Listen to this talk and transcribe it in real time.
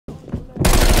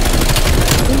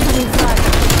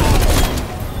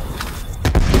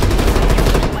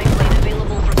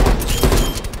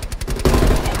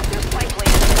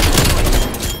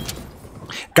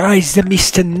Guys, the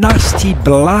Mr. Nasty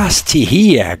Blasty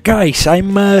here. Guys,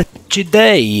 I'm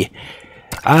today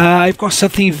I've got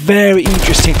something very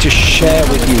interesting to share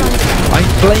with you. I'm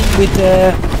playing with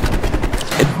a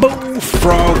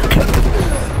Bullfrog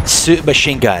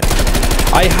submachine gun.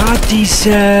 I had this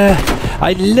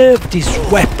I love this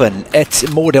weapon at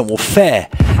Modern Warfare.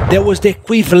 There was the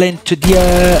equivalent to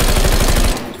the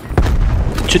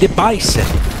Bison.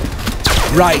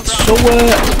 Right, so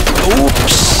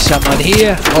oops, someone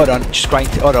here. Hold on, just going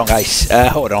to, hold on guys.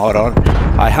 Hold on.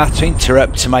 I had to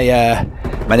interrupt my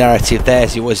my narrative there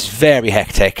as it was very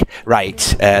hectic.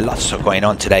 Right, lots of going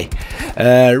on today.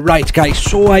 Right guys,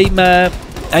 so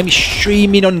I'm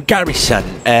streaming on Garrinson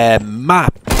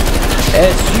map.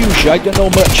 As usual, I don't know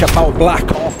much about Black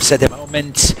Ops at the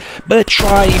moment, but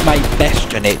try my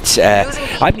best on it.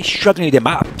 I've been struggling with the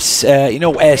maps, you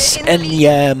know, as any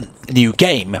new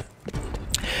game.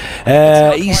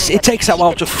 It takes a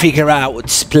while to figure out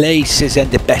places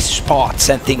and the best spots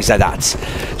and things like that.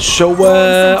 So,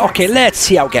 okay, let's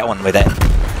see how I get on with it.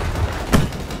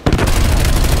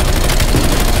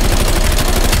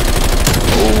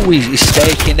 Oh, he's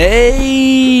taking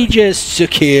ages to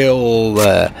kill.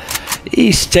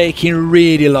 He's taking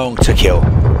really long to kill.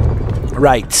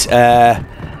 Right,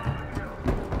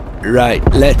 right,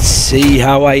 let's see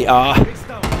how I are.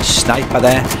 Sniper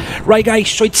there. Right guys,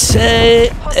 so it's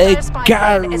a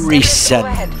Garrison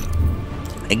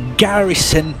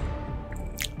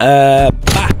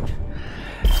map.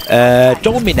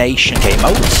 Domination came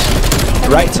out.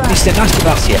 Right, Mr. Nasty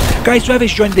Blast here. Guys,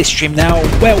 whoever's joined this stream now,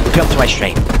 welcome to my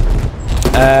stream.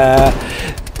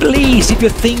 Please, if you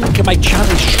think my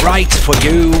channel is right for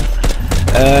you,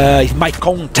 if my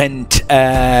content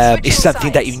is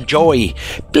something that you enjoy,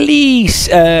 please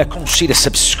consider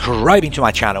subscribing to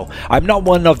my channel. I'm not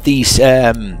one of these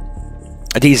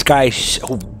guys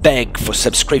who beg for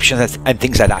subscriptions and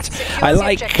things like that.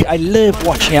 I love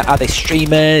watching other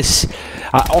streamers.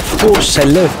 Of course, I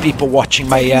love people watching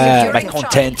my my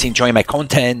content, enjoying my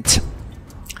content,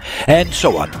 and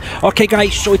so on. Okay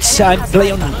guys, so it's I'm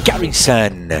playing on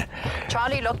Garrison.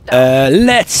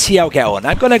 Let's see how I get on.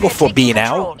 I'm gonna go for B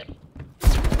now.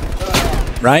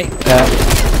 Right,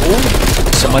 ooh,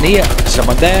 someone here,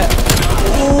 someone there.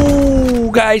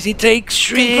 Oh guys, it takes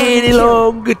really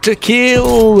long to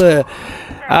kill.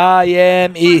 I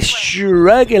am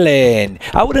struggling.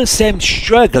 I wouldn't say I'm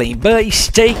struggling, but it's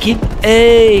taking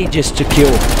ages to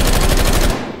kill.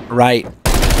 Right.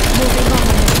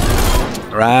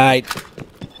 Right.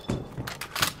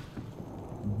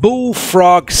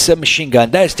 Bullfrog submachine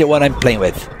gun. That's the one I'm playing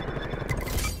with.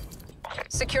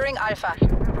 Securing Alpha.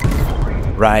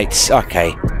 Right.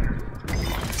 Okay.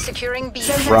 Securing B.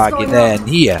 Frog in there and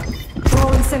here.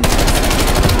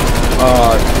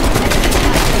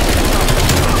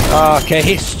 Okay.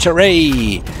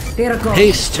 History.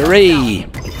 History.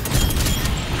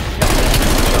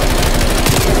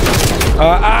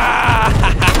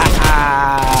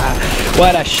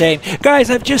 What a shame. Guys,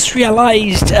 I've just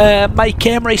realized my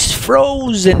camera is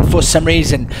frozen for some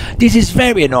reason. This is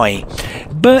very annoying.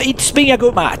 But it's been a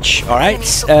good match,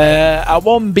 alright? I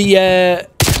won't be...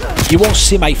 you won't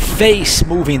see my face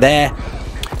moving there.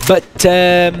 But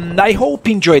I hope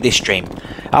you enjoy this stream.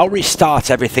 I'll restart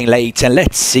everything later and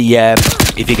let's see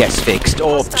if it gets fixed.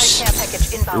 Oops.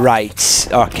 Right,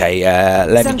 okay,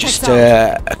 let me just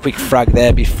a quick frag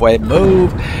there before I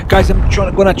move. Guys, I'm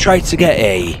gonna try to get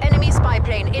a... Enemy spy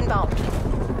plane inbound.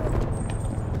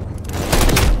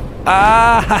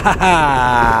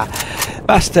 Ah,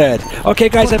 bastard. Okay,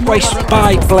 guys, I've got a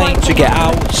spy plane to get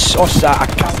out. Also, a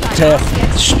counter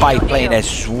spy plane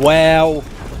as well.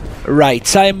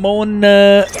 Right, I'm on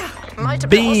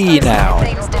B now.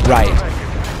 Right.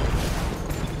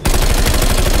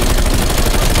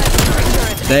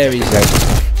 There he goes.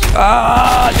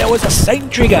 Ah, there was a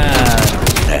sentry gun.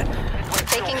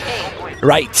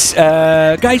 Right,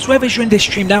 guys, whoever's joined this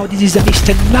stream now, this is a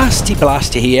Mr. Nasty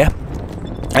Blaster here.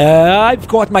 I've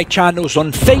got my channels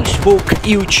on Facebook,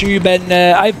 YouTube, and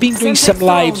I've been doing some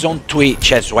lives on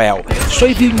Twitch as well. So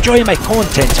if you enjoy my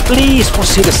content, please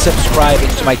consider subscribing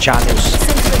to my channels.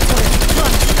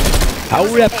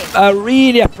 I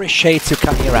really appreciate you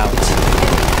coming around.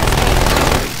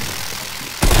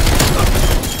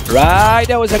 Right,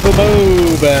 that was a good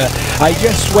move. I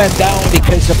just went down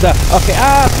because of the... Okay,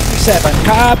 57,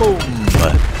 kaboom.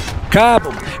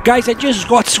 Kaboom. Guys, I just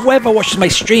got whoever watches my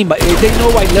stream, but they know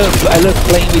I love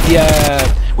playing with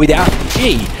the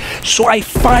RPG. So I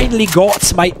finally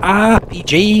got my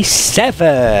RPG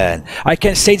 7. I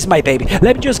can say it's my baby.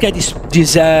 Let me just get this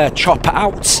chopper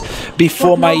out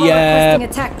before my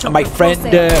my friend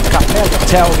Capel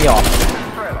tell me off.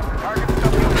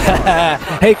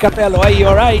 Hey Capello, are you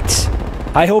alright?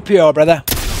 I hope you are, brother.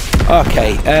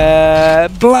 Okay,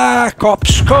 Black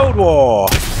Ops Cold War.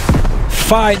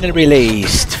 Finally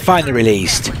released. Finally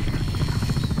released.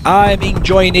 I'm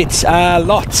enjoying it a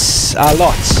lot. A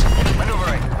lot.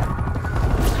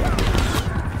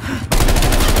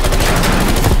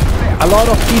 A lot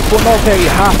of people not very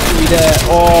happy with it.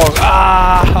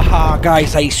 Oh,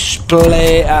 guys, I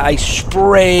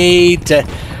sprayed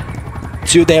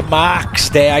to the max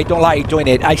there. I don't like doing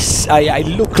it. I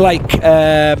look like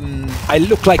a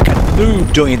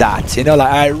noob doing that. You know,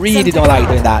 like I really don't like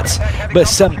doing that. But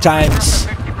sometimes,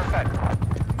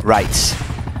 right?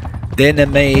 The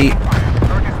enemy.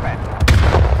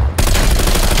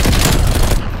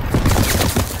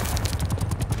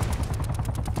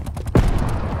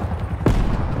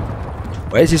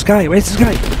 Where's this guy? Where's this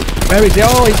guy? Where is he?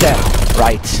 Oh, he's there.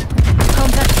 Right.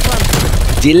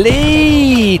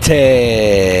 Deleted.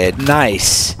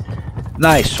 Nice.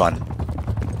 Nice one.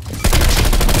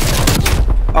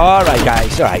 Alright,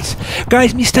 guys. Alright.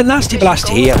 Guys, Mr. Nasty Blast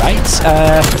here, right?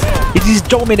 It is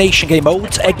Domination game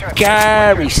mode.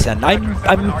 Garrison.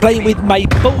 I'm playing with my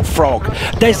Bullfrog.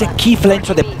 There's a key flint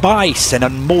to the Bison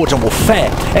on Modern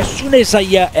Warfare. As soon as I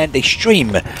end the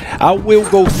stream, I will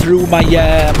go through my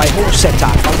my whole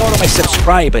setup. A lot of my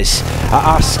subscribers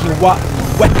are asking what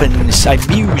weapons I'm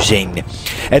using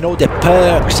and all the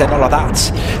perks and all of that.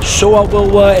 So I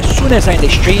will, as soon as I end the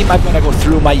stream, I'm gonna go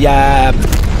through my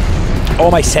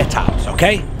all my setups.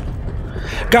 Okay.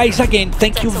 Guys, again,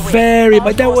 thank you very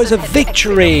much. That was a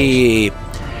victory.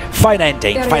 Fine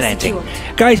ending, fine ending.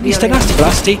 Guys, Mr. Nasty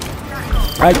Blasty,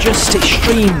 I just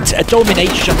streamed a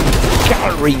Domination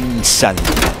Garrinson.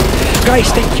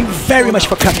 Guys, thank you very much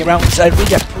for coming around. I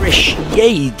really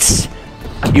appreciate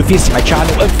you visiting my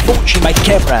channel. Unfortunately, my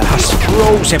camera has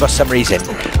frozen for some reason,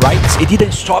 right? It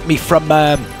didn't stop me from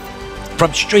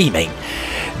streaming,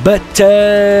 but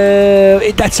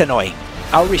that's annoying.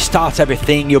 I'll restart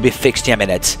everything, you'll be fixed in a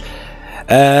minute.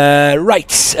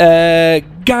 Right,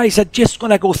 guys, I'm just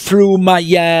gonna go through my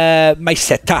my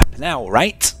setup now,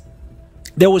 right?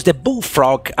 There was the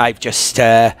Bullfrog I've just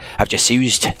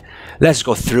used. Let's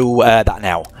go through that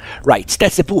now. Right,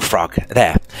 that's the Bullfrog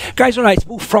there. Guys, alright,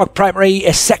 Bullfrog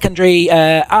primary, secondary,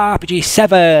 RPG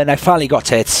 7, I finally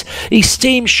got it.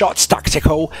 Steam Shots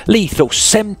Tactical, Lethal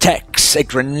Semtex,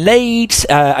 Grenades,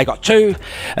 I got 2.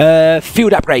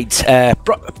 Field Upgrades,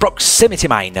 Proximity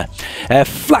Mine,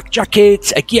 Flak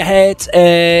Jacket, Gearhead,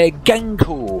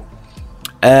 Ganku.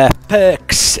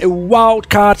 Perks,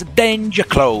 Wildcard, Danger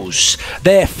Close.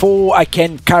 Therefore, I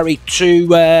can carry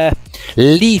 2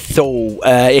 lethal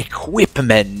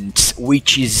equipment,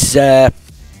 which is a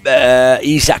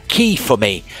key for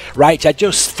me, right? I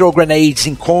just throw grenades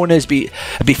in corners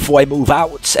before I move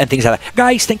out and things like that.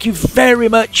 Guys, thank you very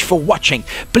much for watching.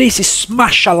 Please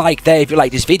smash a like there if you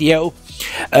like this video.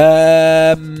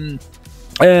 If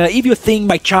you think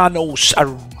my channels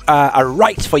are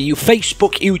right for you,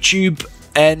 Facebook, YouTube,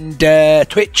 and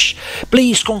Twitch,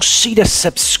 please consider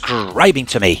subscribing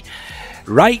to me.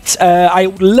 Right, I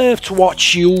would love to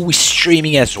watch you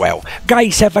streaming as well.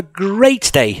 Guys, have a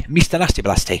great day. Mr. Nasty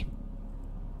Blasty.